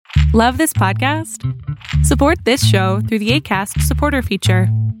Love this podcast? Support this show through the Acast supporter feature.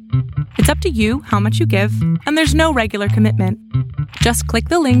 It's up to you how much you give, and there's no regular commitment. Just click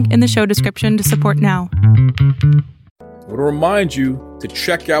the link in the show description to support now. I want to remind you to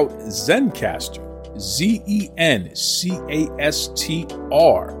check out Zencastr, Zencastr.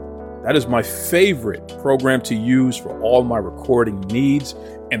 That is my favorite program to use for all my recording needs.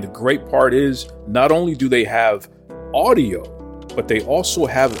 And the great part is, not only do they have audio, but they also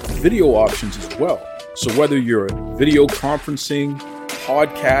have video options as well. So whether you're video conferencing,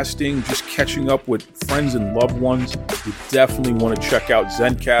 podcasting, just catching up with friends and loved ones, you definitely want to check out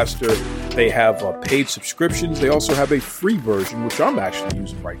Zencastr. They have paid subscriptions. They also have a free version, which I'm actually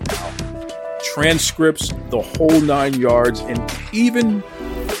using right now. Transcripts, the whole 9 yards, and even,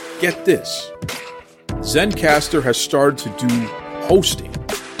 get this, Zencastr has started to do hosting.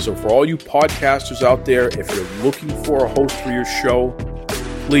 So for all you podcasters out there, if you're looking for a host for your show,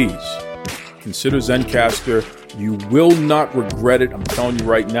 please consider Zencastr. You will not regret it. I'm telling you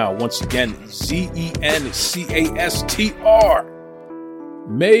right now. Once again, Zencastr.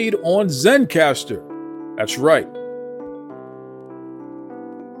 Made on Zencastr. That's right.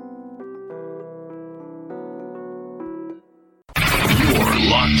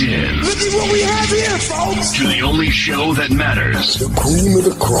 Locked in. Look at what we have here, folks. To the only show that matters. The cream of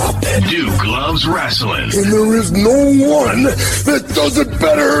the crop. Duke Loves Wrestling. And there is no one that does it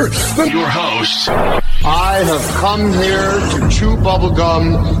better than your host. I have come here to chew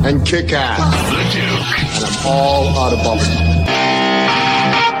bubblegum and kick ass. The Duke. And I'm all out of bubblegum.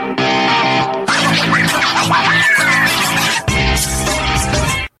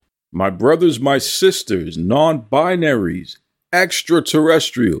 My brothers, my sisters, non-binaries,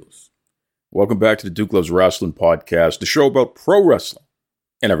 extraterrestrials. Welcome back to the Duke Loves Wrestling podcast, the show about pro wrestling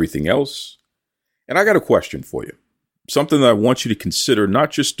and everything else. And I got a question for you. Something that I want you to consider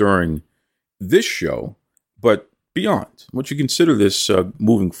not just during this show, but beyond. I want you to consider this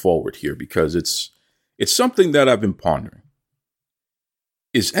moving forward here because it's something that I've been pondering.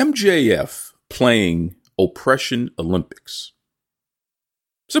 Is MJF playing Oppression Olympics?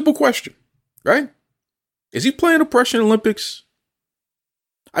 Simple question, right? Is he playing Oppression Olympics?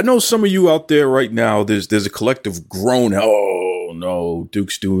 I know some of you out there right now, there's a collective groan. Oh, no,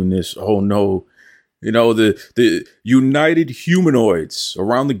 Duke's doing this. Oh, no. You know, the united humanoids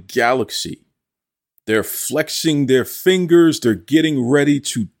around the galaxy. They're flexing their fingers. They're getting ready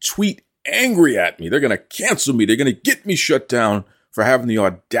to tweet angry at me. They're going to cancel me. They're going to get me shut down for having the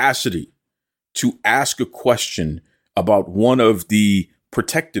audacity to ask a question about one of the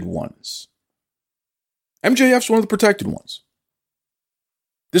protected ones. MJF's one of the protected ones.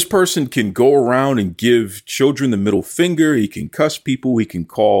 This person can go around and give children the middle finger. He can cuss people. He can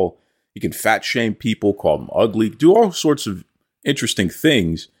fat shame people, call them ugly, do all sorts of interesting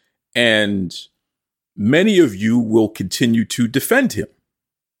things. And many of you will continue to defend him.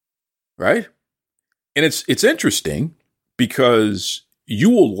 Right? And it's interesting because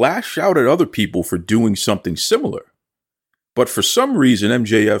you will lash out at other people for doing something similar. But for some reason,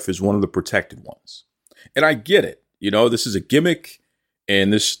 MJF is one of the protected ones. And I get it. You know, this is a gimmick.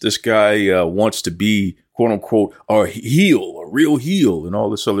 And this guy wants to be, quote unquote, a heel, a real heel, and all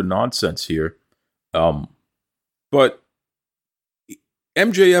this other nonsense here. But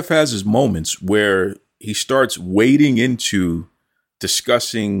MJF has his moments where he starts wading into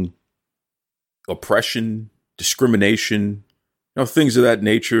discussing oppression, discrimination, things of that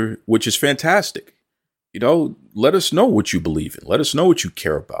nature, which is fantastic. Let us know what you believe in. Let us know what you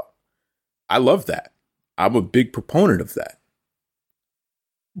care about. I love that. I'm a big proponent of that.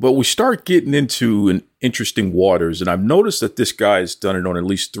 But we start getting into an interesting waters, and I've noticed that this guy has done it on at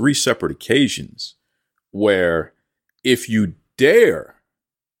least 3 separate occasions where if you dare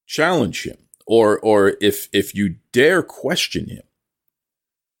challenge him or if you dare question him,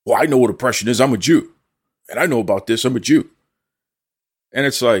 well, I know what oppression is. I'm a Jew. And I know about this. I'm a Jew. And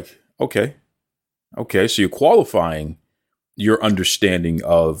it's like, okay, so you're qualifying your understanding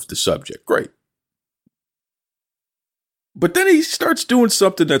of the subject. Great. But then he starts doing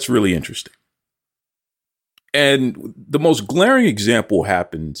something that's really interesting. And the most glaring example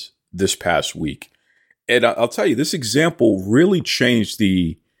happened this past week. And I'll tell you, this example really changed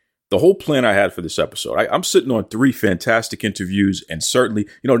the whole plan I had for this episode. I'm sitting on 3 fantastic interviews, and certainly,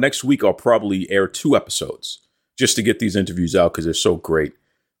 next week I'll probably air 2 episodes just to get these interviews out because they're so great.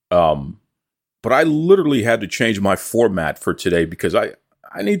 But I literally had to change my format for today because I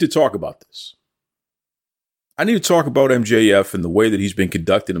need to talk about this. I need to talk about MJF and the way that he's been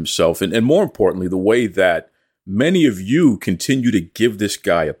conducting himself. And more importantly, the way that many of you continue to give this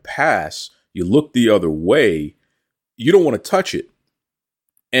guy a pass. You look the other way. You don't want to touch it.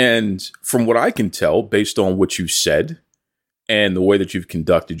 And from what I can tell, based on what you said and the way that you've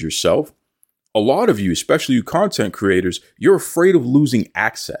conducted yourself, a lot of you, especially you content creators, you're afraid of losing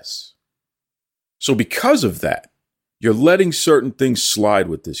access. So because of that, you're letting certain things slide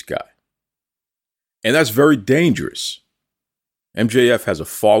with this guy. And that's very dangerous. MJF has a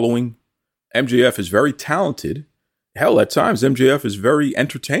following. MJF is very talented. Hell, at times, MJF is very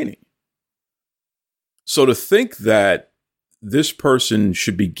entertaining. So to think that this person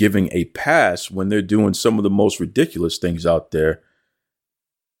should be giving a pass when they're doing some of the most ridiculous things out there,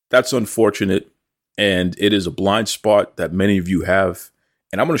 that's unfortunate. And it is a blind spot that many of you have.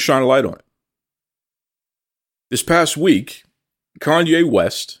 And I'm going to shine a light on it. This past week, Kanye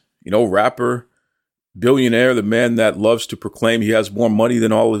West, rapper, billionaire, the man that loves to proclaim he has more money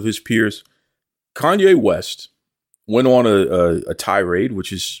than all of his peers, Kanye West went on a tirade,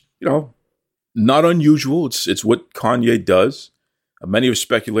 which is, not unusual. It's what Kanye does. Many have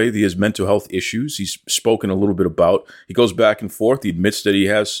speculated he has mental health issues. He's spoken a little bit about. He goes back and forth. He admits that he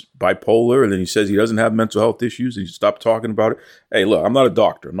has bipolar, and then he says he doesn't have mental health issues. He stopped talking about it. Hey, look, I'm not a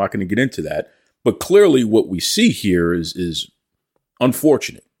doctor. I'm not going to get into that. But clearly what we see here is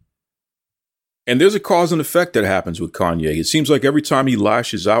unfortunate. And there's a cause and effect that happens with Kanye. It seems like every time he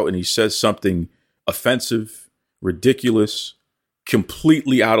lashes out and he says something offensive, ridiculous,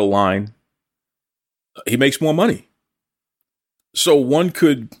 completely out of line, he makes more money. So one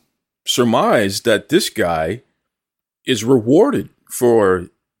could surmise that this guy is rewarded for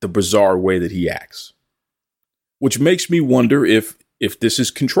the bizarre way that he acts, which makes me wonder if this is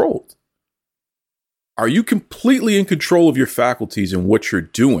controlled. Are you completely in control of your faculties and what you're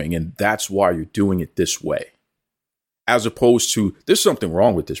doing, and that's why you're doing it this way? As opposed to, there's something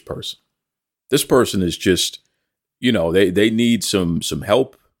wrong with this person. This person is just, they need some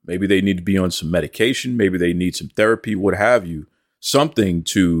help. Maybe they need to be on some medication. Maybe they need some therapy, what have you. Something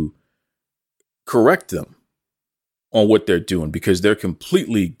to correct them on what they're doing, because they're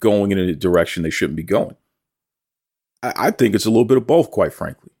completely going in a direction they shouldn't be going. I think it's a little bit of both, quite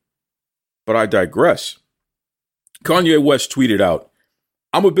frankly. But I digress. Kanye West tweeted out,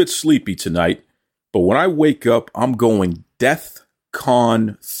 "I'm a bit sleepy tonight, but when I wake up, I'm going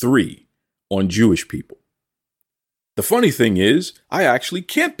DEFCON 3 on Jewish people. The funny thing is, I actually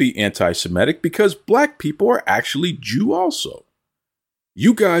can't be anti-Semitic because black people are actually Jew also.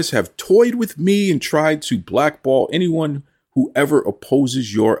 You guys have toyed with me and tried to blackball anyone who ever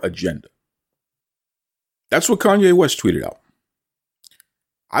opposes your agenda." That's what Kanye West tweeted out.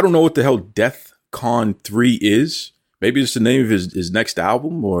 I don't know what the hell DEFCON 3 is. Maybe it's the name of his next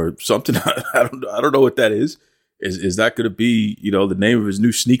album or something. I don't know what that is. Is that going to be, the name of his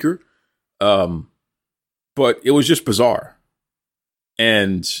new sneaker? But it was just bizarre.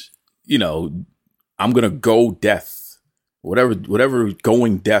 And, I'm going to go death. Whatever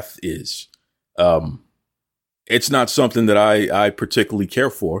going death is. It's not something that I particularly care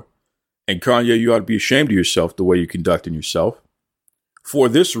for. And Kanye, you ought to be ashamed of yourself the way you're conducting yourself. For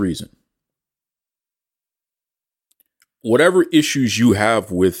this reason. Whatever issues you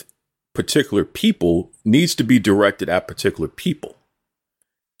have with particular people needs to be directed at particular people.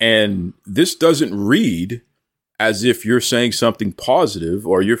 And this doesn't read as if you're saying something positive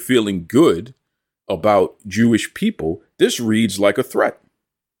or you're feeling good about Jewish people. This reads like a threat.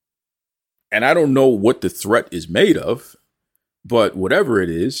 And I don't know what the threat is made of, but whatever it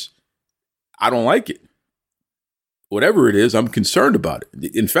is, I don't like it. Whatever it is, I'm concerned about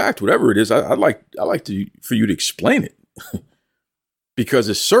it. In fact, whatever it is, I'd like for you to explain it because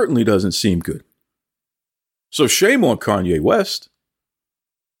it certainly doesn't seem good. So shame on Kanye West.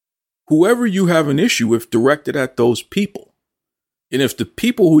 Whoever you have an issue with, direct it at those people. And if the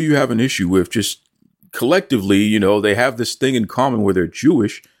people who you have an issue with just collectively, they have this thing in common where they're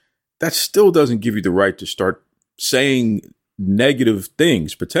Jewish, that still doesn't give you the right to start saying negative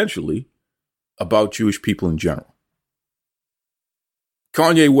things potentially about Jewish people in general.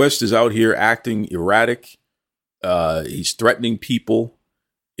 Kanye West is out here acting erratic. He's threatening people.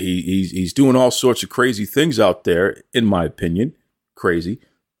 He's doing all sorts of crazy things out there, in my opinion. Crazy.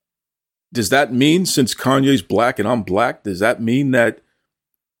 Does that mean, since Kanye's black and I'm black, does that mean that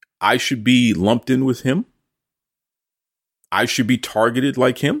I should be lumped in with him? I should be targeted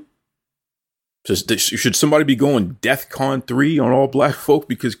like him? Should somebody be going DEFCON 3 on all black folk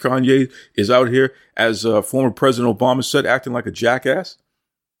because Kanye is out here, as former President Obama said, acting like a jackass?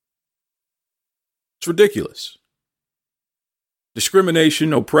 It's ridiculous.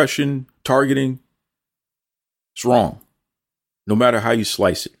 Discrimination, oppression, targeting, it's wrong, no matter how you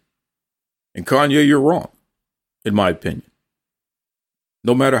slice it. And Kanye, you're wrong, in my opinion,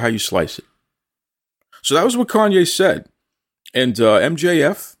 no matter how you slice it. So that was what Kanye said. And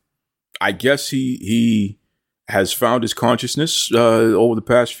MJF, I guess he has found his consciousness over the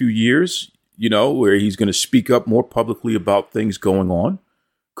past few years, where he's going to speak up more publicly about things going on.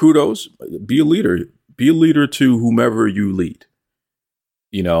 Kudos. Be a leader. Be a leader to whomever you lead.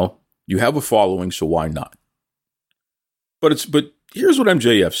 You have a following, so why not? But here's what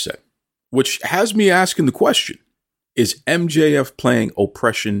MJF said, which has me asking the question, is MJF playing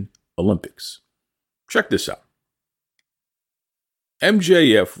Oppression Olympics? Check this out.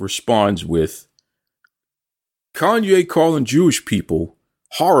 MJF responds with, Kanye calling Jewish people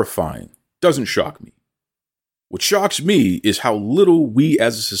horrifying doesn't shock me. What shocks me is how little we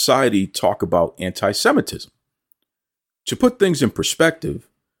as a society talk about anti-Semitism. To put things in perspective,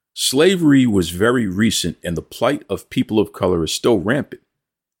 slavery was very recent and the plight of people of color is still rampant.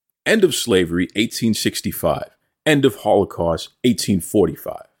 End of slavery, 1865. End of Holocaust,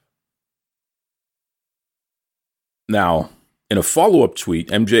 1845. Now, in a follow-up tweet,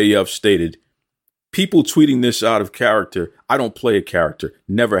 MJF stated, people tweeting this out of character, I don't play a character,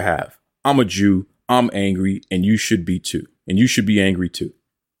 never have. I'm a Jew, I'm angry, and you should be too. And you should be angry too.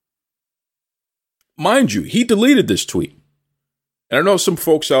 Mind you, he deleted this tweet. And I know some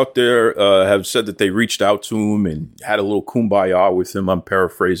folks out there have said that they reached out to him and had a little kumbaya with him, I'm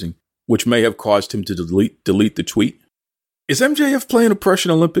paraphrasing, which may have caused him to delete the tweet. Is MJF playing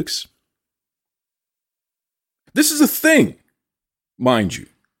Oppression Olympics? This is a thing, mind you.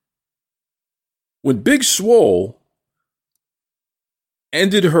 When Big Swole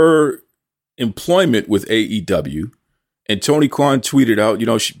ended her employment with AEW, and Tony Khan tweeted out,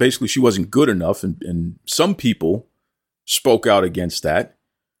 she wasn't good enough, and some people spoke out against that.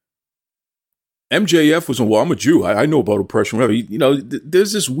 MJF was, well, I'm a Jew. I know about oppression, whatever.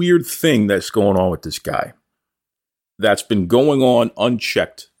 There's this weird thing that's going on with this guy that's been going on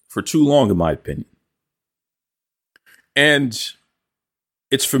unchecked for too long, in my opinion. And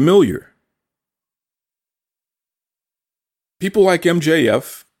it's familiar. People like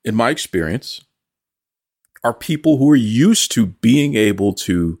MJF, in my experience, are people who are used to being able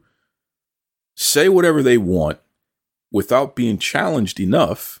to say whatever they want without being challenged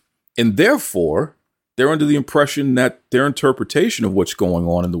enough. And therefore, they're under the impression that their interpretation of what's going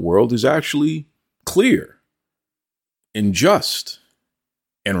on in the world is actually clear and just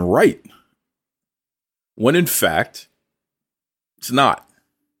and right. When in fact, it's not.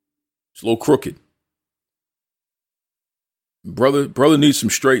 It's a little crooked. Brother needs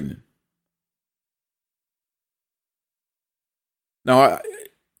some straightening. Now,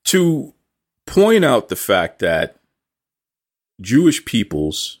 to point out the fact that Jewish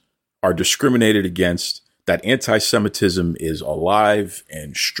peoples are discriminated against, that anti-Semitism is alive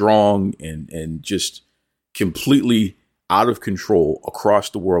and strong and just completely out of control across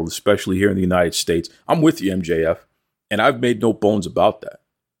the world, especially here in the United States. I'm with you, MJF, and I've made no bones about that.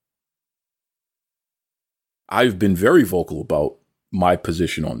 I've been very vocal about my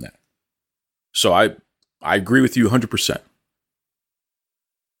position on that. So I agree with you 100%.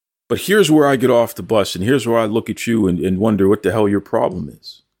 But here's where I get off the bus, and here's where I look at you and wonder what the hell your problem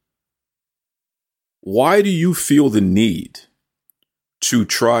is. Why do you feel the need to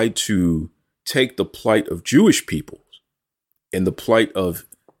try to take the plight of Jewish people and the plight of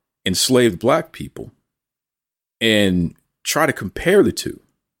enslaved black people and try to compare the two?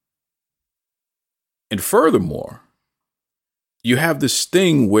 And furthermore, you have this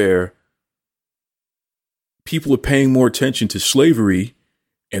thing where people are paying more attention to slavery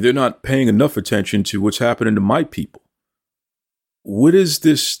and they're not paying enough attention to what's happening to my people. What is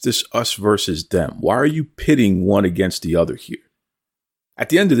this us versus them? Why are you pitting one against the other here? At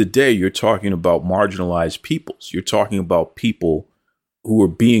the end of the day, you're talking about marginalized peoples. You're talking about people who are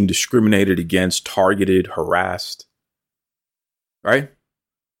being discriminated against, targeted, harassed, right?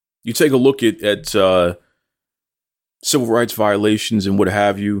 You take a look at civil rights violations and what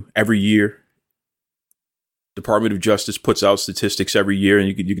have you every year. Department of Justice puts out statistics every year, and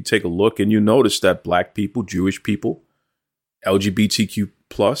you can take a look and you notice that black people, Jewish people, LGBTQ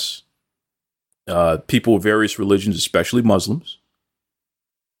plus, people of various religions, especially Muslims,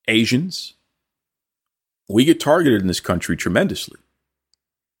 Asians, we get targeted in this country tremendously.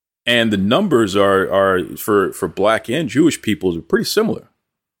 And the numbers are for black and Jewish people are pretty similar,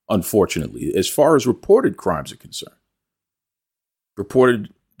 unfortunately, as far as reported crimes are concerned.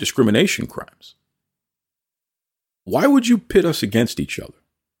 Reported discrimination crimes. Why would you pit us against each other?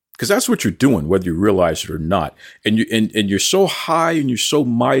 Because that's what you're doing, whether you realize it or not. And you're so high and you're so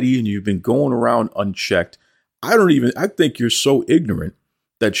mighty and you've been going around unchecked. I think you're so ignorant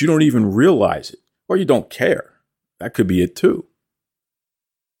that you don't even realize it, or you don't care. That could be it too.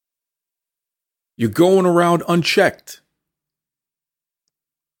 You're going around unchecked.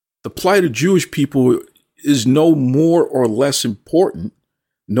 The plight of Jewish people is no more or less important,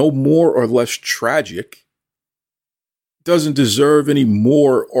 no more or less tragic, doesn't deserve any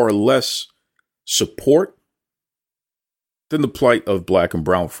more or less support than the plight of black and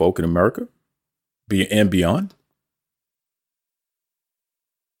brown folk in America and beyond.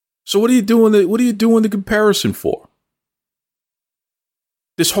 So what are you doing the comparison for?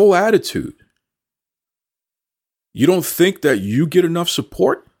 This whole attitude. You don't think that you get enough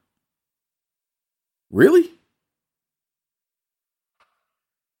support? Really?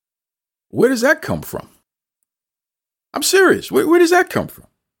 Where does that come from? I'm serious. Where does that come from?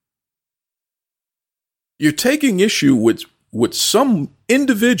 You're taking issue with what some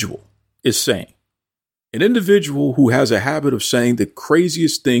individual is saying. An individual who has a habit of saying the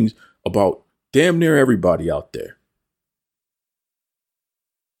craziest things about damn near everybody out there.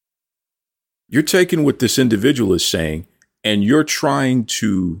 You're taking what this individual is saying and you're trying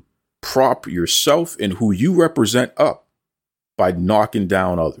to prop yourself and who you represent up by knocking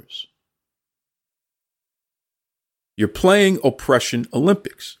down others. You're playing oppression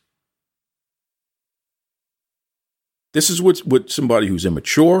Olympics. This is what somebody who's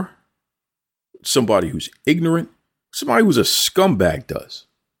immature, somebody who's ignorant, somebody who's a scumbag does.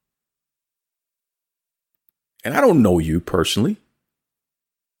 And I don't know you personally.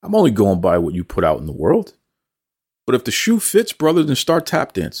 I'm only going by what you put out in the world. But if the shoe fits, brother, then start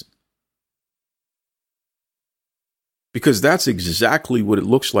tap dancing. Because that's exactly what it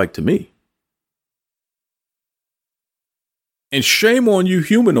looks like to me. And shame on you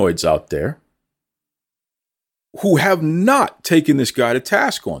humanoids out there who have not taken this guy to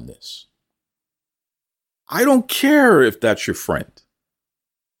task on this. I don't care if that's your friend.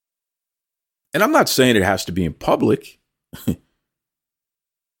 And I'm not saying it has to be in public.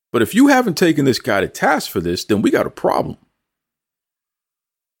 But if you haven't taken this guy to task for this, then we got a problem.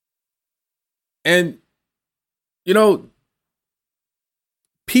 And, you know,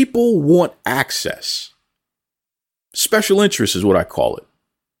 people want access. Special interest is what I call it.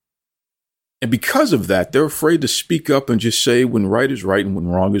 And because of that, they're afraid to speak up and just say when right is right and when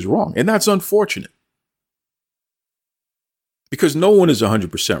wrong is wrong. And that's unfortunate. Because no one is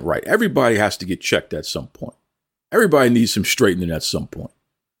 100% right. Everybody has to get checked at some point. Everybody needs some straightening at some point.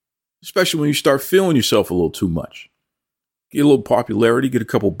 Especially when you start feeling yourself a little too much. Get a little popularity, get a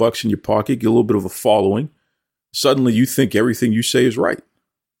couple bucks in your pocket, get a little bit of a following. Suddenly you think everything you say is right.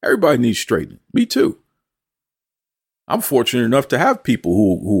 Everybody needs straightening. Me too. I'm fortunate enough to have people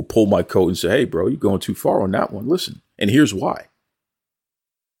who pull my coat and say, hey, bro, you're going too far on that one. Listen, and here's why.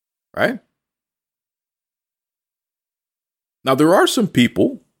 Right? Now, there are some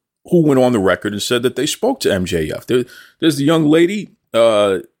people who went on the record and said that they spoke to MJF. There's the young lady,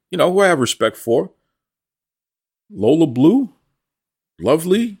 who I have respect for. Lola Blue,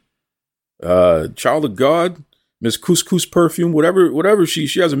 lovely, child of God, Miss Couscous Perfume, whatever she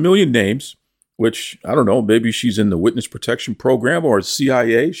has a million names, which I don't know, maybe she's in the witness protection program or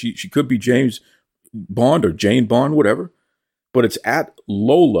CIA. She could be James Bond or Jane Bond, whatever. But it's at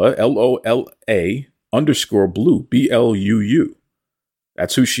Lola, LOLA _ Blue, BLUU.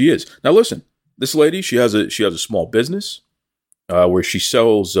 That's who she is. Now listen, this lady, she has a small business. Where she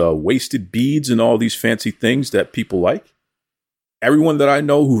sells wasted beads and all these fancy things that people like. Everyone that I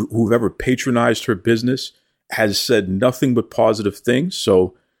know who've ever patronized her business has said nothing but positive things.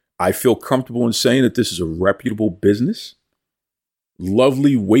 So I feel comfortable in saying that this is a reputable business.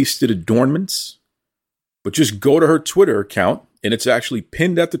 Lovely wasted adornments. But just go to her Twitter account and it's actually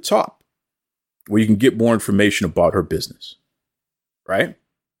pinned at the top where you can get more information about her business. Right?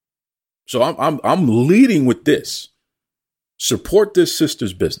 So I'm leading with this. Support this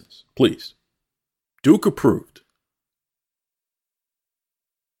sister's business, please. Duke approved.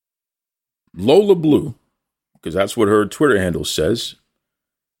 Lola Blue, because that's what her Twitter handle says,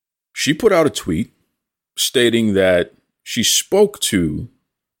 she put out a tweet stating that she spoke to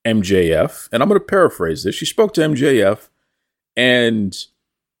MJF, and I'm going to paraphrase this. She spoke to MJF, and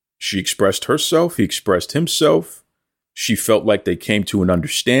she expressed herself. He expressed himself. She felt like they came to an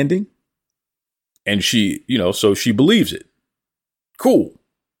understanding, and so she believes it. Cool.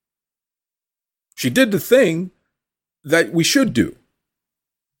 She did the thing that we should do.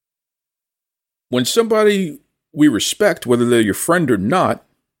 When somebody we respect, whether they're your friend or not,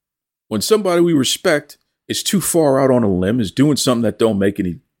 when somebody we respect is too far out on a limb, is doing something that don't make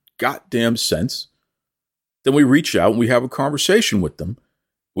any goddamn sense, then we reach out and we have a conversation with them.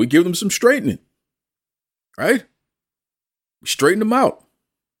 We give them some straightening. Right? We straighten them out.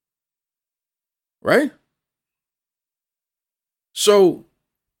 Right? So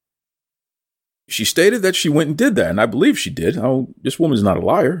She stated that she went and did that, and I believe she did. This woman's not a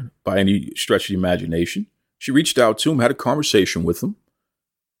liar by any stretch of the imagination. She reached out to him, had a conversation with him,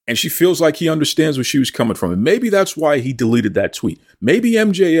 and she feels like he understands where she was coming from. And maybe that's why he deleted that tweet. Maybe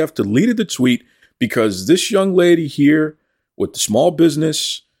MJF deleted the tweet because this young lady here with the small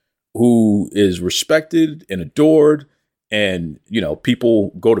business who is respected and adored, and,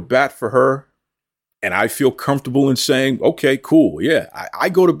 people go to bat for her, and I feel comfortable in saying, okay, cool. Yeah, I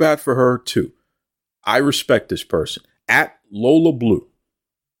go to bat for her too. I respect this person. At Lola Blue.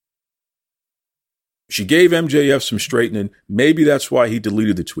 She gave MJF some straightening. Maybe that's why he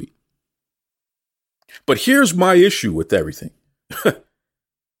deleted the tweet. But here's my issue with everything.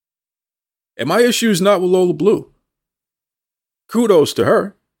 And my issue is not with Lola Blue. Kudos to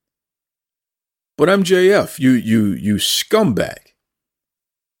her. But MJF, you scumbag.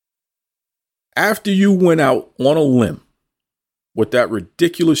 After you went out on a limb with that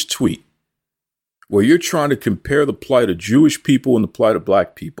ridiculous tweet, where you're trying to compare the plight of Jewish people and the plight of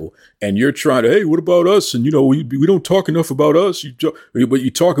black people, and you're trying to, hey, what about us? And, we don't talk enough about us, but you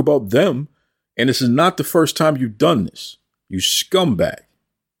talk about them. And this is not the first time you've done this. You scumbag.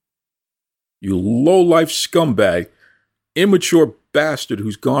 You low-life scumbag, immature bastard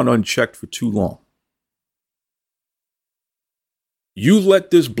who's gone unchecked for too long. You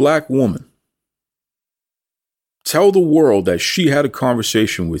let this black woman tell the world that she had a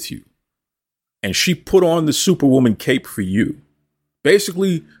conversation with you. And she put on the Superwoman cape for you,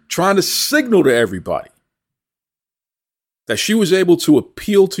 basically trying to signal to everybody that she was able to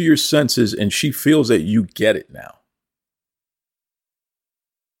appeal to your senses, and she feels that you get it now.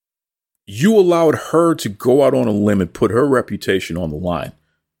 You allowed her to go out on a limb and put her reputation on the line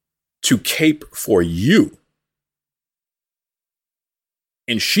to cape for you.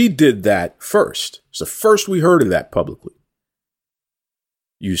 And she did that first. It's the first we heard of that publicly.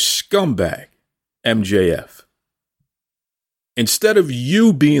 You scumbag. MJF. Instead of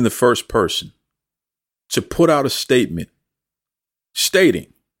you being the first person to put out a statement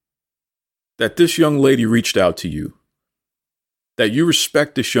stating that this young lady reached out to you, that you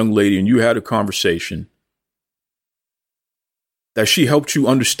respect this young lady and you had a conversation, that she helped you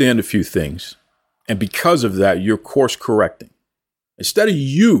understand a few things, and because of that, you're course correcting. Instead of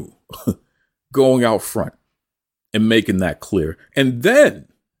you going out front and making that clear, and then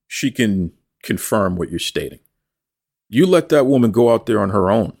she can confirm what you're stating. You let that woman go out there on her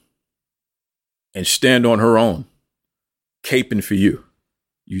own and stand on her own, caping for you.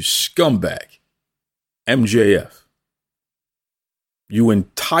 You scumbag. MJF. You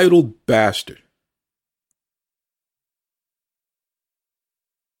entitled bastard.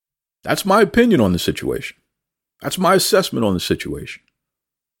 That's my opinion on the situation. That's my assessment on the situation.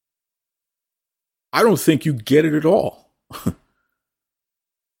 I don't think you get it at all.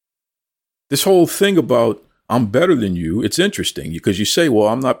 This whole thing about I'm better than you, it's interesting because you say, well,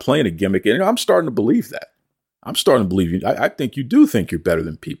 I'm not playing a gimmick. And I'm starting to believe that. I'm starting to believe you. I think you do think you're better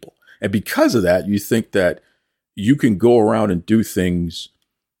than people. And because of that, you think that you can go around and do things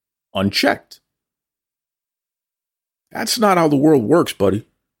unchecked. That's not how the world works, buddy.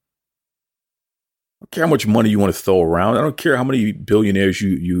 I don't care how much money you want to throw around. I don't care how many billionaires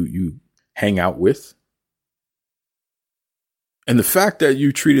you hang out with. And the fact that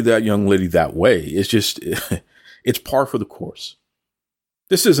you treated that young lady that way is just, it's par for the course.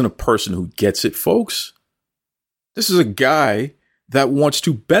 This isn't a person who gets it, folks. This is a guy that wants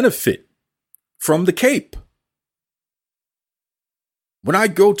to benefit from the cape. When I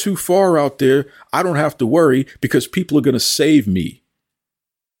go too far out there, I don't have to worry because people are going to save me.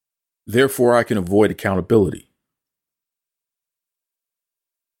 Therefore, I can avoid accountability.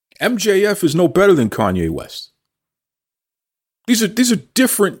 MJF is no better than Kanye West. These are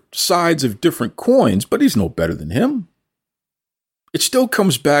different sides of different coins, but he's no better than him. It still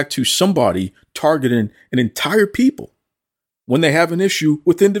comes back to somebody targeting an entire people when they have an issue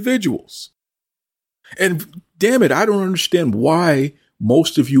with individuals. And damn it, I don't understand why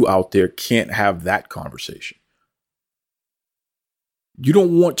most of you out there can't have that conversation. You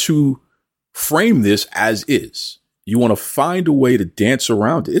don't want to frame this as is. You want to find a way to dance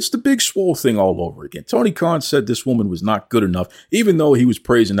around it. It's the Big Swole thing all over again. Tony Khan said this woman was not good enough, even though he was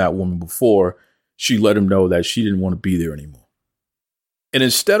praising that woman before she let him know that she didn't want to be there anymore. And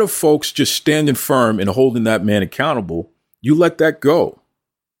instead of folks just standing firm and holding that man accountable, you let that go.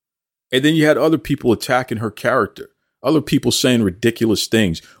 And then you had other people attacking her character, other people saying ridiculous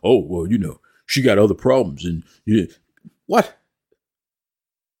things. Oh, well, she got other problems. And what?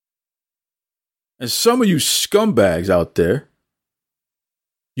 And some of you scumbags out there,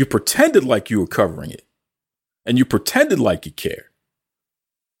 you pretended like you were covering it. And you pretended like you cared.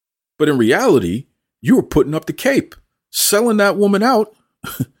 But in reality, you were putting up the cape, selling that woman out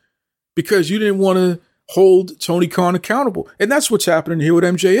because you didn't want to hold Tony Khan accountable. And that's what's happening here with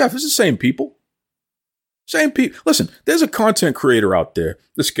MJF. It's the same people. Same people. Listen, there's a content creator out there,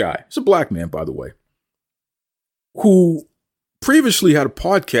 this guy, he's a black man, by the way, who previously had a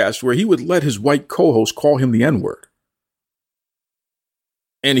podcast where he would let his white co-host call him the N-word.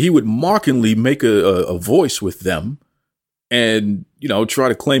 And he would mockingly make a voice with them and, try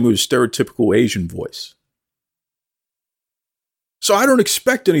to claim it was stereotypical Asian voice. So I don't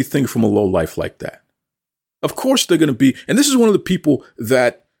expect anything from a lowlife like that. Of course they're going to be, and this is one of the people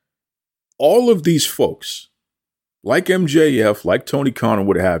that all of these folks, like MJF, like Tony Khan or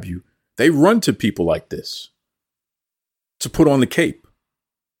what have you, they run to people like this to put on the cape,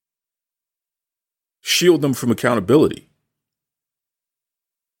 shield them from accountability.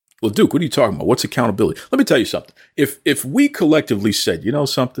 Well, Duke, what are you talking about? What's accountability? Let me tell you something. If we collectively said, you know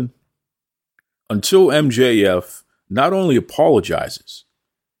something, until MJF not only apologizes,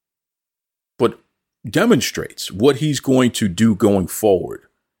 but demonstrates what he's going to do going forward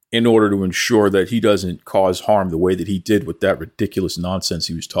in order to ensure that he doesn't cause harm the way that he did with that ridiculous nonsense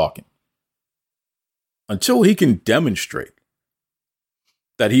he was talking. Until he can demonstrate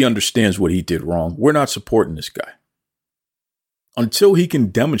that he understands what he did wrong, we're not supporting this guy. Until he can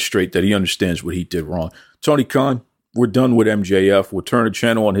demonstrate that he understands what he did wrong. Tony Khan, we're done with MJF. We'll turn the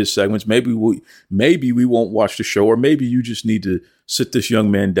channel on his segments. Maybe we won't watch the show, or maybe you just need to sit this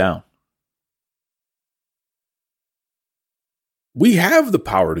young man down. We have the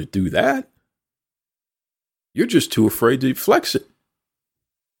power to do that. You're just too afraid to flex it.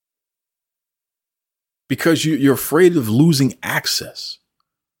 Because you're afraid of losing access.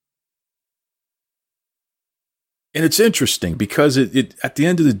 And it's interesting because it at the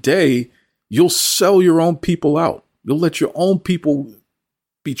end of the day, you'll sell your own people out. You'll let your own people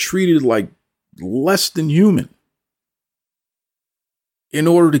be treated like less than human in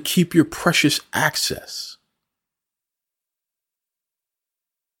order to keep your precious access.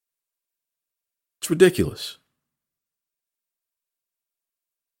 It's ridiculous.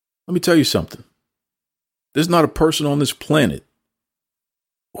 Let me tell you something. There's not a person on this planet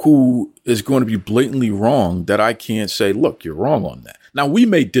who is going to be blatantly wrong that I can't say, look, you're wrong on that. Now, we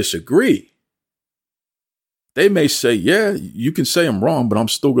may disagree. They may say, yeah, you can say I'm wrong, but I'm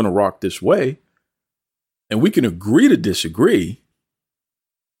still going to rock this way. And we can agree to disagree.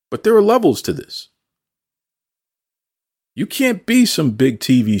 But there are levels to this. You can't be some big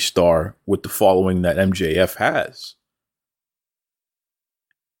TV star with the following that MJF has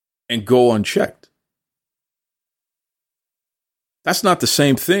and go unchecked. That's not the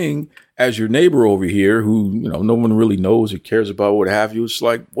same thing as your neighbor over here who, no one really knows or cares about, what have you. It's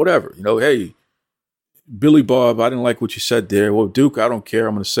like, whatever, hey, Billy Bob, I didn't like what you said there. Well, Duke, I don't care.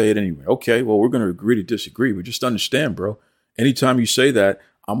 I'm going to say it anyway. Okay, well, we're going to agree to disagree. But just understand, bro, anytime you say that,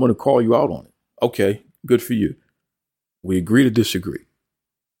 I'm going to call you out on it. Okay, good for you. We agree to disagree.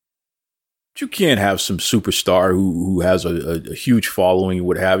 But you can't have some superstar who has a huge following and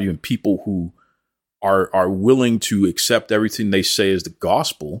what have you, and people who are willing to accept everything they say as the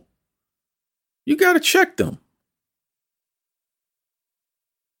gospel. You got to check them.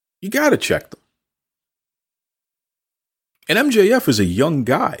 You got to check them. And MJF is a young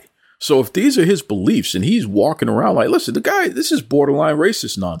guy. So if these are his beliefs and he's walking around like, listen, the guy, this is borderline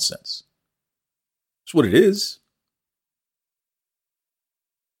racist nonsense. That's what it is.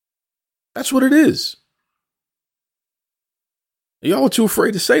 That's what it is. Y'all are too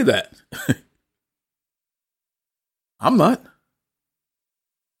afraid to say that. I'm not.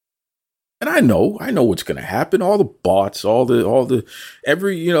 And I know what's going to happen. All the bots,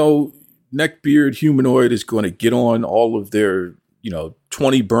 every, neckbeard humanoid is going to get on all of their,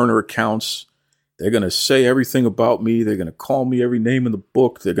 20 burner accounts. They're going to say everything about me. They're going to call me every name in the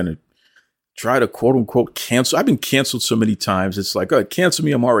book. They're going to try to quote unquote cancel. I've been canceled so many times. It's like, oh, cancel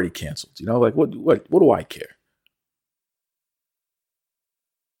me. I'm already canceled. What do I care?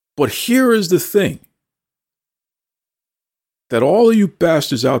 But here is the thing that all of you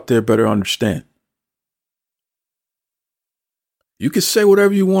bastards out there better understand. You can say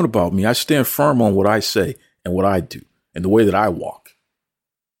whatever you want about me. I stand firm on what I say and what I do and the way that I walk.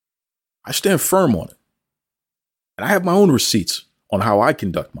 I stand firm on it. And I have my own receipts on how I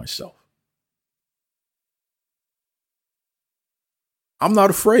conduct myself. I'm not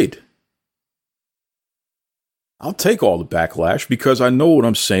afraid. I'll take all the backlash because I know what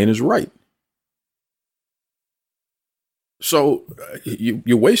I'm saying is right. So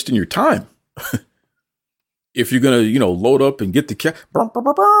you're wasting your time. if you're going to, load up and get the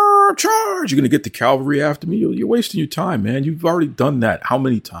charge, you're going to get the cavalry after me. You're wasting your time, man. You've already done that. How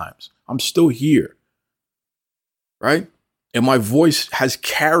many times? I'm still here. Right? And my voice has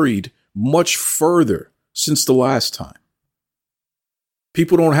carried much further since the last time.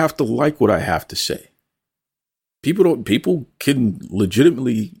 People don't have to like what I have to say. People can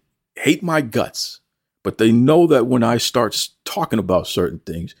legitimately hate my guts, but they know that when I start talking about certain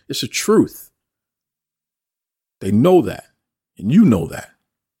things, it's a truth. They know that, and you know that.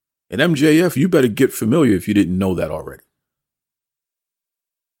 And MJF, you better get familiar if you didn't know that already.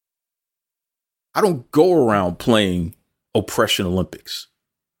 I don't go around playing Oppression Olympics.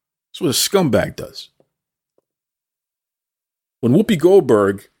 That's what a scumbag does. When Whoopi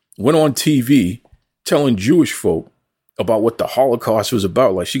Goldberg went on TV telling Jewish folk about what the Holocaust was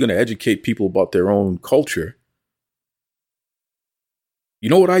about, like she's going to educate people about their own culture, you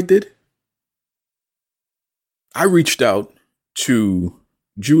know what I did? I reached out to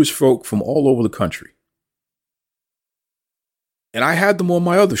Jewish folk from all over the country. And I had them on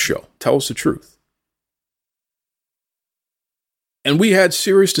my other show, Tell Us the Truth. And we had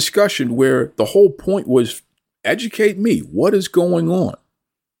serious discussion where the whole point was educate me. What is going on?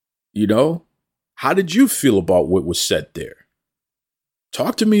 How did you feel about what was said there?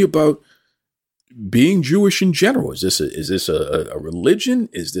 Talk to me about being Jewish in general. Is this a religion?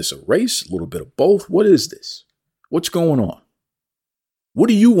 Is this a race? A little bit of both? What is this? What's going on? What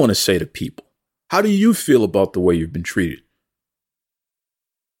do you want to say to people? How do you feel about the way you've been treated?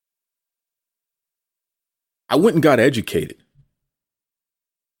 I went and got educated.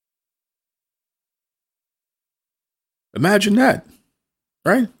 Imagine that,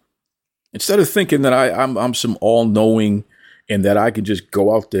 right? Instead of thinking that I'm some all-knowing and that I can just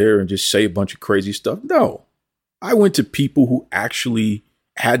go out there and just say a bunch of crazy stuff. No, I went to people who actually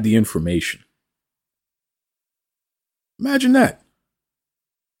had the information. Imagine that.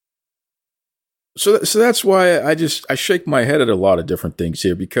 So that's why I shake my head at a lot of different things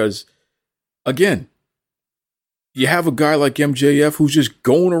here because, again, you have a guy like MJF who's just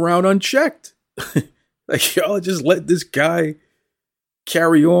going around unchecked. Like, y'all just let this guy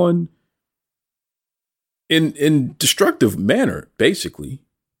carry on in destructive manner, basically.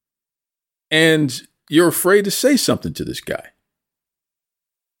 And you're afraid to say something to this guy.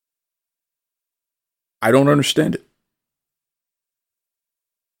 I don't understand it.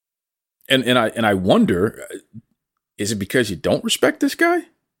 And I wonder, is it because you don't respect this guy?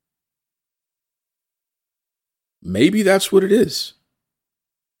 Maybe that's what it is.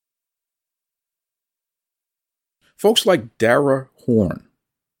 Folks like Dara Horn,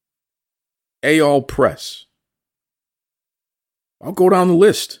 Eyal Press. I'll go down the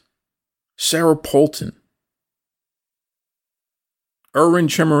list. Sarah Polton, Erwin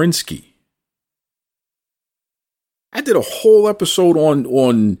Chemerinsky. I did a whole episode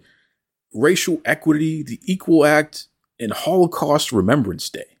on racial equity, the Equal Act, and Holocaust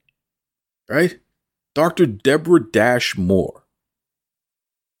Remembrance Day. Right? Dr. Deborah Dash Moore.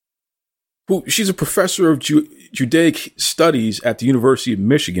 She's a professor of Judaic Studies at the University of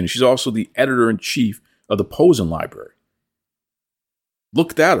Michigan. She's also the editor-in-chief of the Posen Library.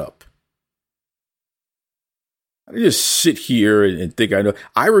 Look that up. I just sit here and think I know.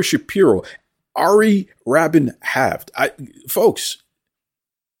 Ira Shapiro, Ari Rabin Haft. Folks,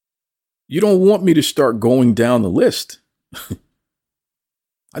 you don't want me to start going down the list.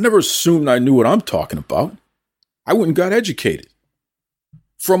 I never assumed I knew what I'm talking about. I went and got educated.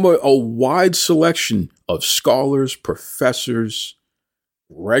 From a wide selection of scholars, professors,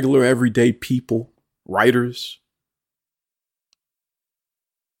 regular everyday people, writers.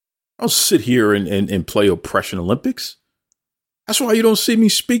 I don't sit here and play Oppression Olympics. That's why you don't see me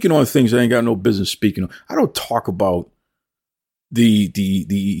speaking on things I ain't got no business speaking on. I don't talk about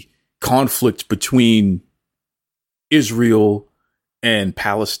the conflict between Israel and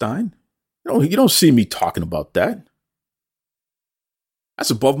Palestine. You don't see me talking about that. That's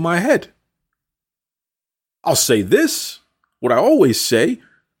above my head. I'll say this, what I always say,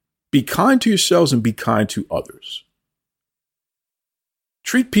 be kind to yourselves and be kind to others.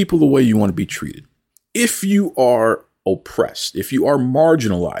 Treat people the way you want to be treated. If you are oppressed, if you are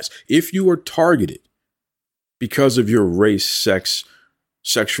marginalized, if you are targeted because of your race, sex,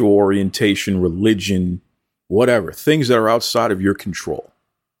 sexual orientation, religion, whatever, things that are outside of your control,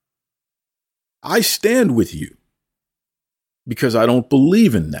 I stand with you. Because I don't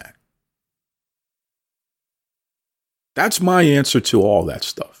believe in that. That's my answer to all that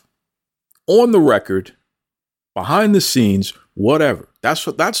stuff. On the record, behind the scenes, whatever.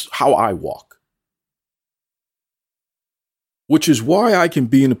 That's how I walk. Which is why I can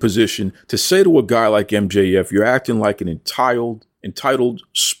be in a position to say to a guy like MJF, you're acting like an entitled,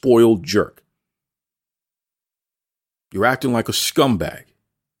 spoiled jerk. You're acting like a scumbag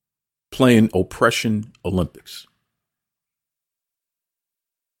playing Oppression Olympics.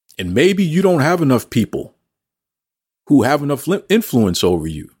 And maybe you don't have enough people who have enough influence over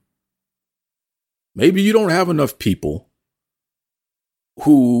you. Maybe you don't have enough people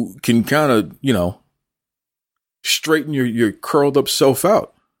who can kind of, straighten your curled up self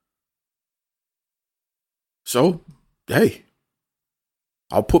out. So, hey,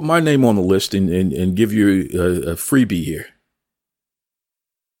 I'll put my name on the list and give you a freebie here.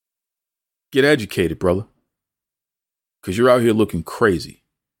 Get educated, brother. Because you're out here looking crazy.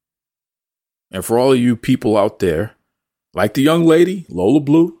 And for all of you people out there, like the young lady, Lola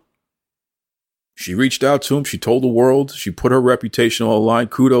Blue, she reached out to him. She told the world. She put her reputation on the line.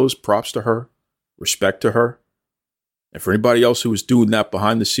 Kudos, props to her. Respect to her. And for anybody else who was doing that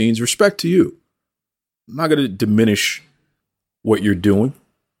behind the scenes, respect to you. I'm not going to diminish what you're doing.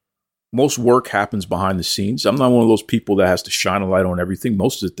 Most work happens behind the scenes. I'm not one of those people that has to shine a light on everything.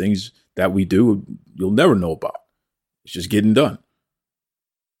 Most of the things that we do, you'll never know about. It's just getting done.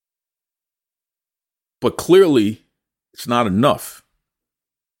 But clearly, it's not enough.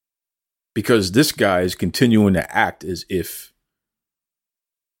 Because this guy is continuing to act as if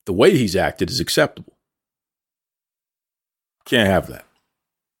the way he's acted is acceptable. Can't have that.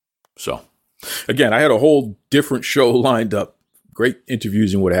 So, again, I had a whole different show lined up. Great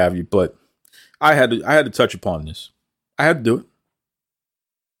interviews and what have you, but I had to touch upon this. I had to do it.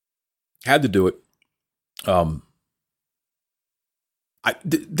 Had to do it.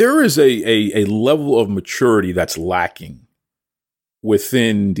 There is a level of maturity that's lacking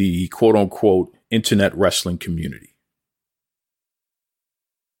within the quote unquote internet wrestling community.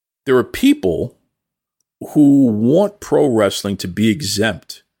 There are people who want pro wrestling to be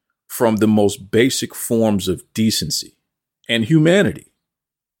exempt from the most basic forms of decency and humanity.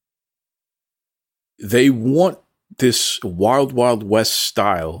 They want this wild, wild west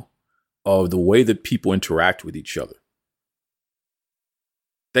style of the way that people interact with each other.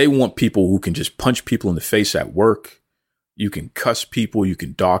 They want people who can just punch people in the face at work. You can cuss people. You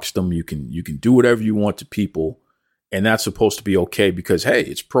can dox them. You can do whatever you want to people. And that's supposed to be okay because, hey,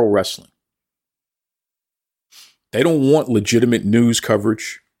 it's pro wrestling. They don't want legitimate news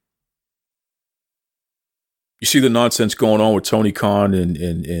coverage. You see the nonsense going on with Tony Khan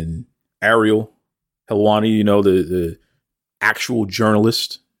and Ariel Helwani, the actual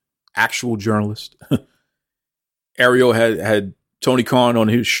journalist. Ariel had Tony Khan on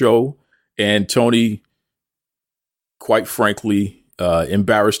his show, and Tony, quite frankly,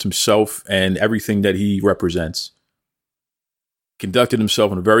 embarrassed himself and everything that he represents. Conducted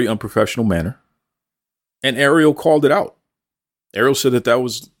himself in a very unprofessional manner. And Ariel called it out. Ariel said that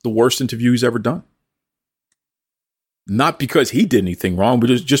was the worst interview he's ever done. Not because he did anything wrong, but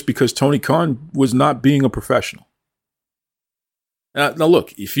just because Tony Khan was not being a professional. Now,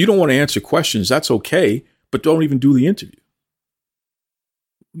 look, if you don't want to answer questions, that's okay, but don't even do the interview.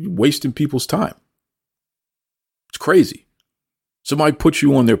 You're wasting people's time. It's crazy. Somebody puts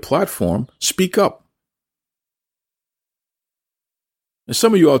you on their platform, speak up. And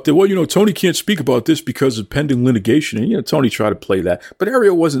some of you out there, well, Tony can't speak about this because of pending litigation. And, Tony tried to play that. But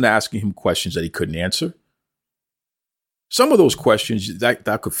Ariel wasn't asking him questions that he couldn't answer. Some of those questions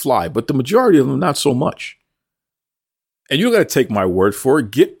that could fly, but the majority of them, not so much. And you got to take my word for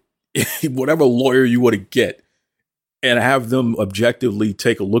it. Get whatever lawyer you want to get and have them objectively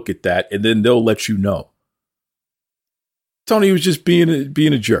take a look at that, and then they'll let you know. Tony was just being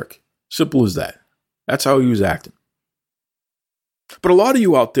a jerk. Simple as that. That's how he was acting. But a lot of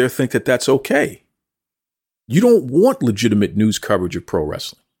you out there think that that's okay. You don't want legitimate news coverage of pro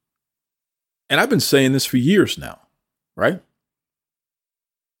wrestling. And I've been saying this for years now, right?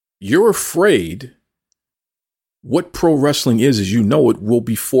 You're afraid what pro wrestling is, as you know it, will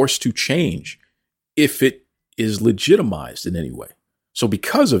be forced to change if it is legitimized in any way. So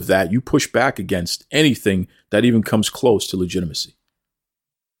because of that, you push back against anything that even comes close to legitimacy.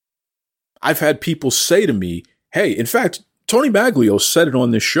 I've had people say to me, hey, in fact, Tony Maglio said it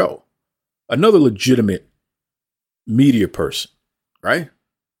on this show, another legitimate media person, right?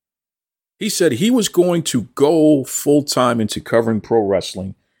 He said he was going to go full-time into covering pro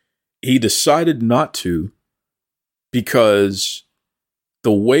wrestling. He decided not to because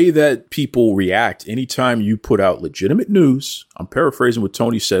the way that people react anytime you put out legitimate news, I'm paraphrasing what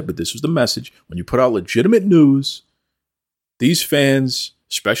Tony said, but this was the message. When you put out legitimate news, these fans,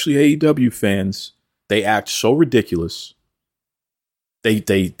 especially AEW fans, they act so ridiculous. They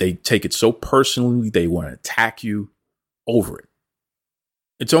take it so personally. They want to attack you. over it.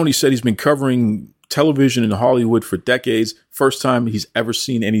 And Tony said he's been covering television in Hollywood for decades. First time he's ever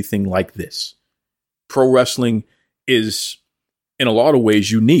seen anything like this. Pro wrestling is, in a lot of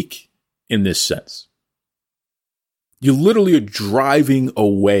ways, unique in this sense. You literally are driving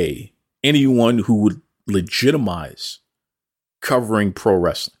away anyone who would legitimize covering pro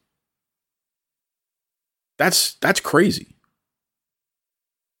wrestling. That's crazy.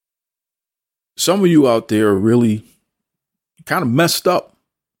 Some of you out there are really kind of messed up.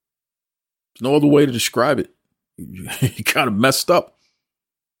 There's no other way to describe it. You kind of messed up.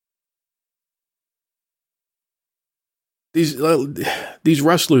 These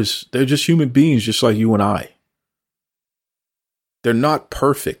wrestlers, they're just human beings just like you and I. They're not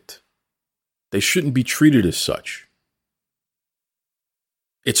perfect. They shouldn't be treated as such.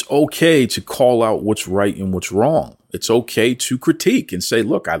 It's okay to call out what's right and what's wrong. It's okay to critique and say,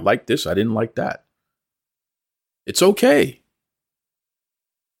 look, I like this, I didn't like that. It's okay.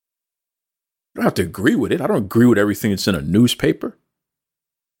 You don't have to agree with it. I don't agree with everything that's in a newspaper.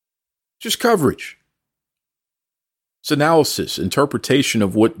 Just coverage. It's analysis, interpretation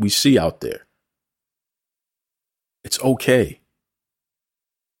of what we see out there. It's okay.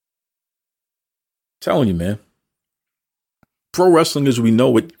 I'm telling you, man. Pro wrestling as we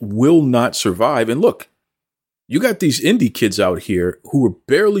know it will not survive. And look, you got these indie kids out here who are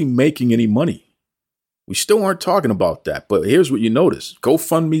barely making any money. We still aren't talking about that. But here's what you notice.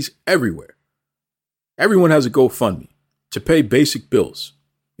 GoFundMe's everywhere. Everyone has a GoFundMe to pay basic bills.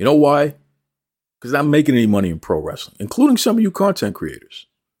 You know why? Because I'm not making any money in pro wrestling, including some of you content creators.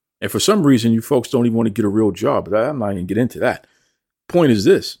 And for some reason, you folks don't even want to get a real job. But I'm not going to get into that. Point is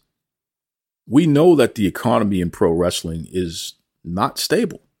this. We know that the economy in pro wrestling is not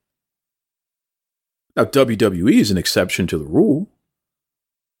stable. Now, WWE is an exception to the rule.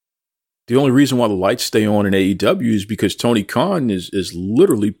 The only reason why the lights stay on in AEW is because Tony Khan is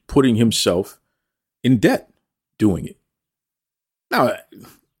literally putting himself in debt doing it. Now,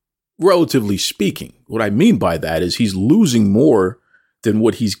 relatively speaking, what I mean by that is he's losing more than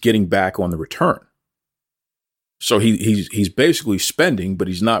what he's getting back on the return. So he's basically spending, but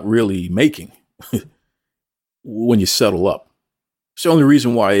he's not really making when you settle up. It's the only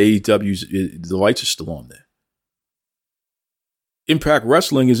reason why AEW's the lights are still on there. Impact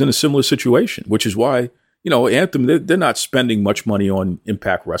Wrestling is in a similar situation, which is why, Anthem, they're not spending much money on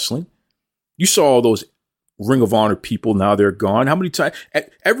Impact Wrestling. You saw all those Ring of Honor people, now they're gone. How many times?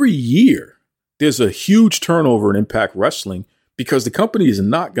 Every year, there's a huge turnover in Impact Wrestling because the company is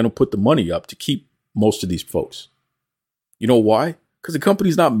not going to put the money up to keep most of these folks. You know why? Because the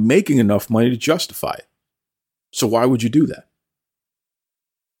company's not making enough money to justify it. So why would you do that?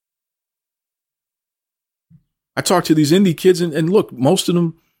 I talk to these indie kids and look, most of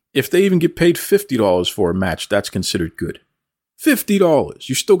them, if they even get paid $50 for a match, that's considered good. $50.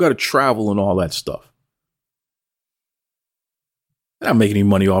 You still got to travel and all that stuff. They're not making any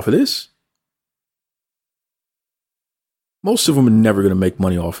money off of this. Most of them are never going to make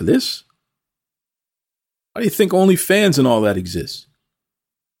money off of this. Why do you think OnlyFans and all that exists?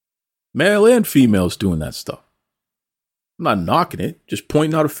 Male and females doing that stuff. I'm not knocking it, just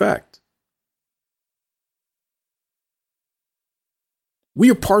pointing out a fact. We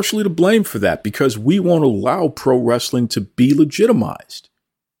are partially to blame for that because we won't allow pro wrestling to be legitimized.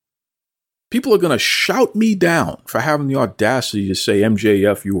 People are going to shout me down for having the audacity to say,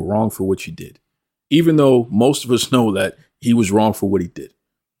 MJF, you were wrong for what you did. Even though most of us know that he was wrong for what he did.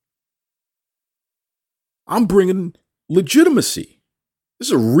 I'm bringing legitimacy. This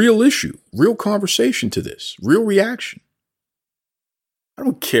is a real issue, real conversation to this, real reaction. I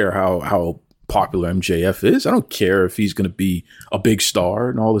don't care how popular MJF is. I don't care if he's going to be a big star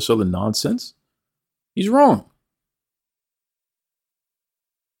and all this other nonsense. He's wrong.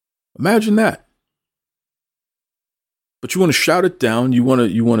 Imagine that. But you want to shout it down. You want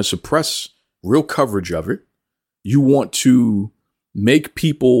to suppress real coverage of it. You want to make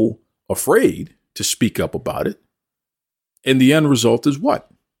people afraid to speak up about it. And the end result is what?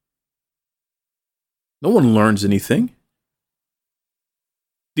 No one learns anything.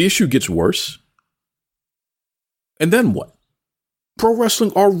 The issue gets worse. And then what? Pro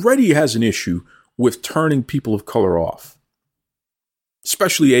wrestling already has an issue with turning people of color off,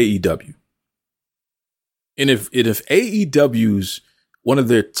 especially AEW. And if AEW's one of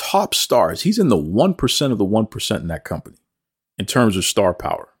their top stars, he's in the 1% of the 1% in that company in terms of star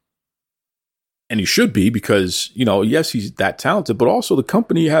power. And he should be because, yes, he's that talented, but also the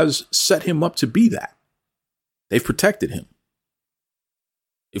company has set him up to be that. They've protected him.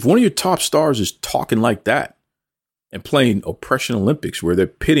 If one of your top stars is talking like that and playing Oppression Olympics where they're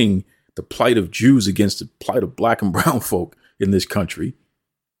pitting the plight of Jews against the plight of black and brown folk in this country.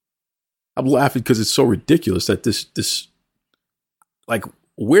 I'm laughing because it's so ridiculous that this, like,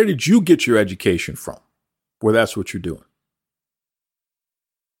 where did you get your education from where that's what you're doing?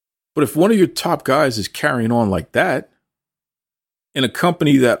 But if one of your top guys is carrying on like that in a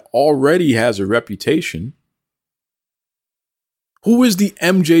company that already has a reputation, who is the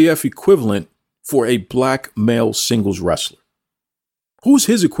MJF equivalent for a black male singles wrestler? Who's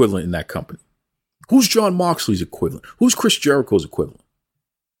his equivalent in that company? Who's Jon Moxley's equivalent? Who's Chris Jericho's equivalent?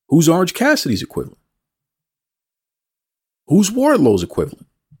 Who's Orange Cassidy's equivalent? Who's Wardlow's equivalent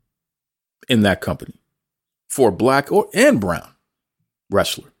in that company for a black and brown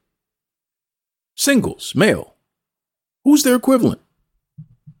wrestler? Singles, male. Who's their equivalent?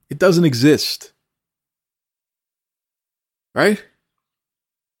 It doesn't exist. Right?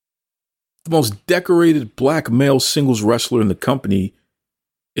 The most decorated black male singles wrestler in the company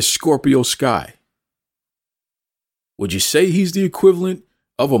is Scorpio Sky. Would you say he's the equivalent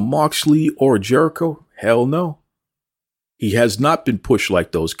of a Moxley or a Jericho? Hell no. He has not been pushed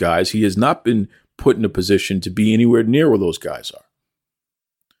like those guys. He has not been put in a position to be anywhere near where those guys are.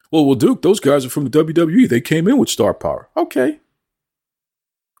 Well, Duke, those guys are from the WWE. They came in with star power. Okay.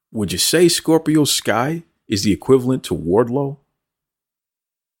 Would you say Scorpio Sky is the equivalent to Wardlow?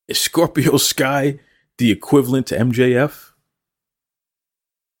 Is Scorpio Sky the equivalent to MJF?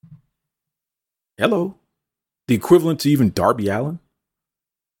 Hello? The equivalent to even Darby Allin?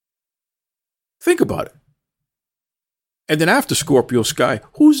 Think about it. And then after Scorpio Sky,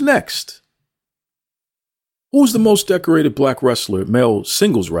 who's next? Who's the most decorated black wrestler, male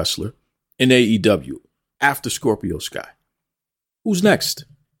singles wrestler in AEW after Scorpio Sky? Who's next?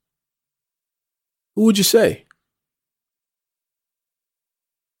 Who would you say?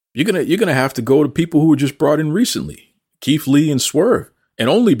 You're gonna have to go to people who were just brought in recently, Keith Lee and Swerve, and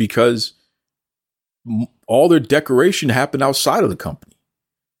only because all their decoration happened outside of the company,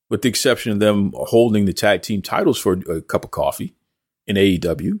 with the exception of them holding the tag team titles for a cup of coffee in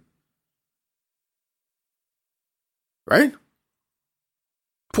AEW. Right?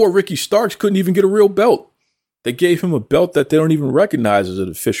 Poor Ricky Starks couldn't even get a real belt. They gave him a belt that they don't even recognize as an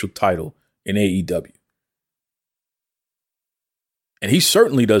official title in AEW. And he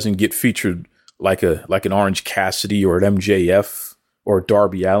certainly doesn't get featured like an Orange Cassidy or an MJF or a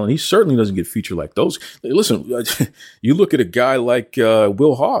Darby Allin. He certainly doesn't get featured like those. Listen, you look at a guy like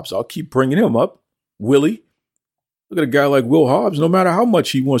Will Hobbs. I'll keep bringing him up. Willie. Look at a guy like Will Hobbs. No matter how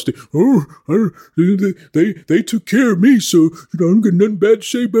much he wants to, they took care of me, so I don't got nothing bad to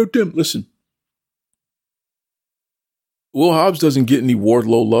say about them. Listen, Will Hobbs doesn't get any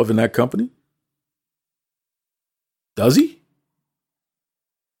Wardlow love in that company. Does he?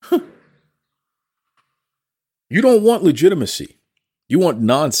 You don't want legitimacy. You want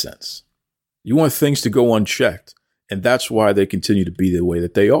nonsense. You want things to go unchecked. And that's why they continue to be the way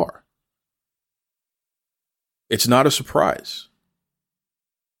that they are. It's not a surprise.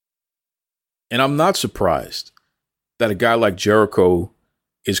 And I'm not surprised that a guy like Jericho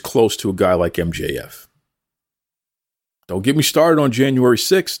is close to a guy like MJF. Don't get me started on January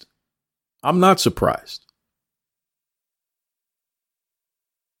 6th. I'm not surprised.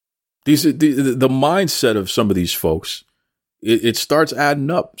 These are the mindset of some of these folks. It starts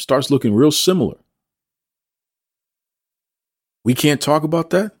adding up, starts looking real similar. We can't talk about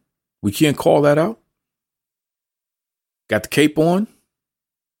that. We can't call that out. Got the cape on.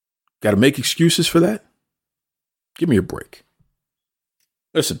 Got to make excuses for that. Give me a break.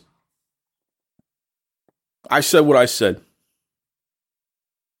 Listen, I said what I said.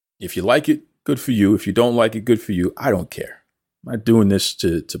 If you like it, good for you. If you don't like it, good for you. I don't care. I'm not doing this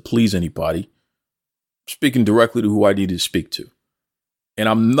to please anybody. I'm speaking directly to who I need to speak to. And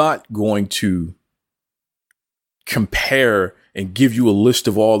I'm not going to compare and give you a list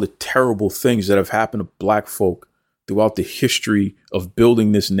of all the terrible things that have happened to black folk throughout the history of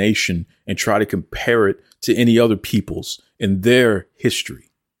building this nation and try to compare it to any other people's in their history.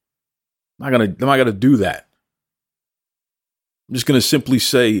 I'm not gonna do that. I'm just going to simply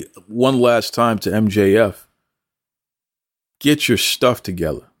say one last time to MJF, get your stuff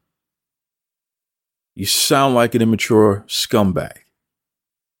together. You sound like an immature scumbag.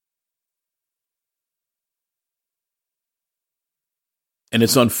 And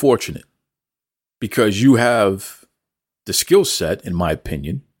it's unfortunate because you have the skill set, in my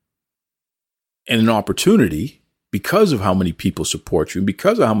opinion, and an opportunity because of how many people support you and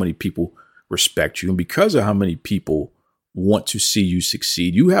because of how many people respect you and because of how many people want to see you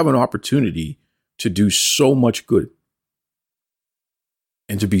succeed. You have an opportunity to do so much good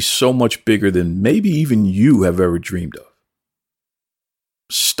and to be so much bigger than maybe even you have ever dreamed of.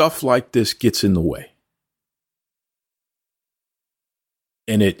 stuff like this gets in the way.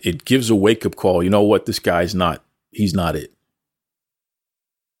 And it gives a wake-up call. You know what? This guy's not, he's not it.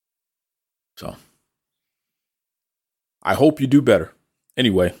 So I hope you do better.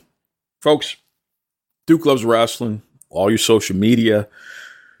 Anyway, folks, Duke Loves Wrestling, all your social media,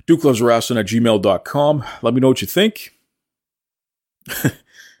 DukeLovesWrestling@gmail.com. Let me know what you think. I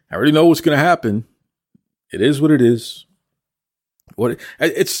already know what's going to happen. It is what it is.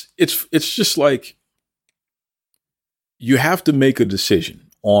 It's just like you have to make a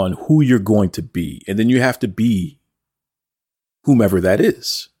decision on who you're going to be, and then you have to be whomever that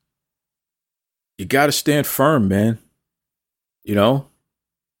is. You got to stand firm, man. You know,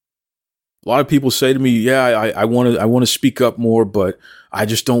 a lot of people say to me, yeah, I want to speak up more, but I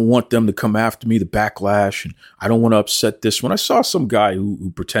just don't want them to come after me, the backlash, and I don't want to upset this one. I saw some guy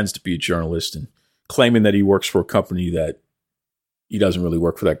who pretends to be a journalist and claiming that he works for a company that he doesn't really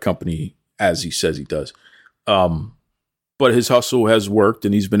work for that company as he says he does. But his hustle has worked,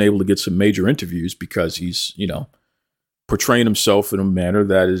 and he's been able to get some major interviews because he's, you know, portraying himself in a manner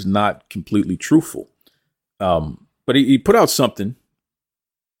that is not completely truthful. But he put out something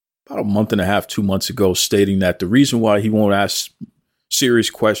about a month and a half, 2 months ago, stating that the reason why he won't ask serious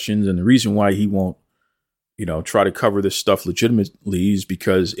questions and the reason why he won't, you know, try to cover this stuff legitimately is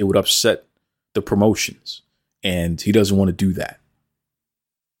because it would upset the promotions, and he doesn't want to do that.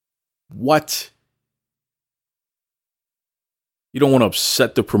 What? You don't want to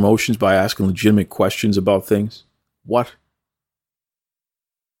upset the promotions by asking legitimate questions about things? What?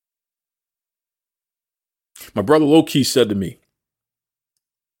 My brother Low-Key said to me,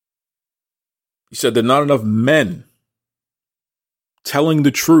 he said there are not enough men telling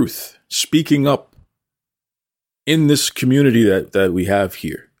the truth, speaking up in this community that we have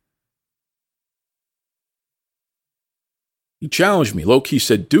here. He challenged me. Low-Key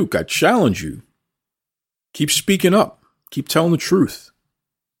said, Duke, I challenge you. Keep speaking up. Keep telling the truth.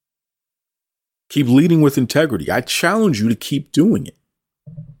 Keep leading with integrity. I challenge you to keep doing it.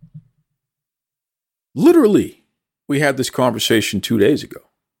 Literally, we had this conversation 2 days ago.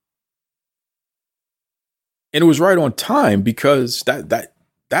 And it was right on time because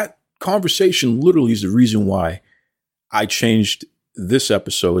that conversation literally is the reason why I changed this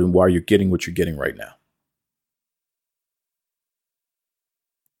episode and why you're getting what you're getting right now.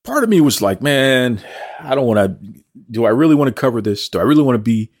 Part of me was like, man, do I really want to cover this? Do I really want to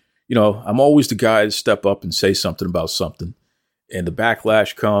be, you know, I'm always the guy to step up and say something about something. And the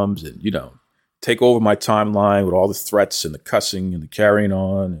backlash comes and, you know, take over my timeline with all the threats and the cussing and the carrying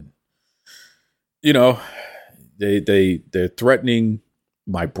on. And, you know, they're threatening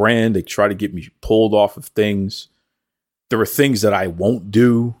my brand. They try to get me pulled off of things. There are things that I won't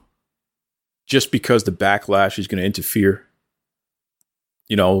do just because the backlash is going to interfere.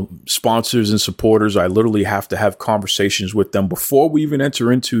 You know, sponsors and supporters, I literally have to have conversations with them before we even enter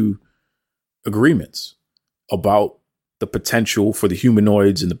into agreements about the potential for the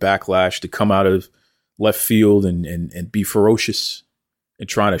humanoids and the backlash to come out of left field and be ferocious and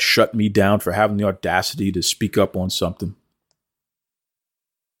trying to shut me down for having the audacity to speak up on something.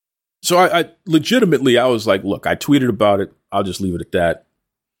 So I legitimately, I was like, look, I tweeted about it. I'll just leave it at that.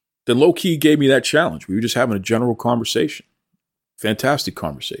 Then Low-Key gave me that challenge. We were just having a general conversation. Fantastic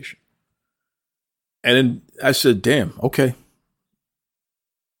conversation. And then I said, damn, okay.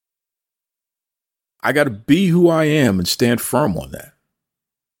 I got to be who I am and stand firm on that.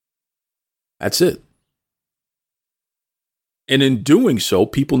 That's it. And in doing so,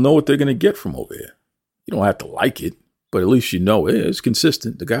 people know what they're going to get from over here. You don't have to like it, but at least you know it's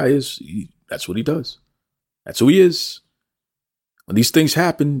consistent. The guy that's what he does. That's who he is. When these things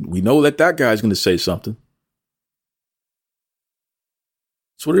happen, we know that guy's going to say something.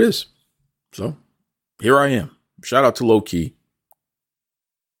 That's what it is. So here I am. Shout out to Low-Key.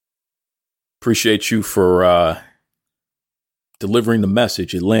 Appreciate you for delivering the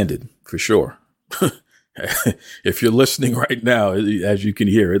message. It landed for sure. If you're listening right now, as you can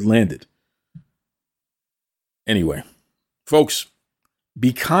hear, it landed. Anyway, folks,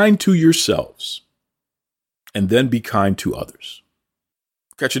 be kind to yourselves and then be kind to others.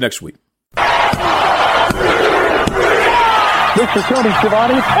 Catch you next week. This is Tony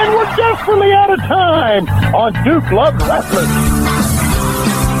Schiavone, and we're desperately out of time on Duke Loves Wrestling.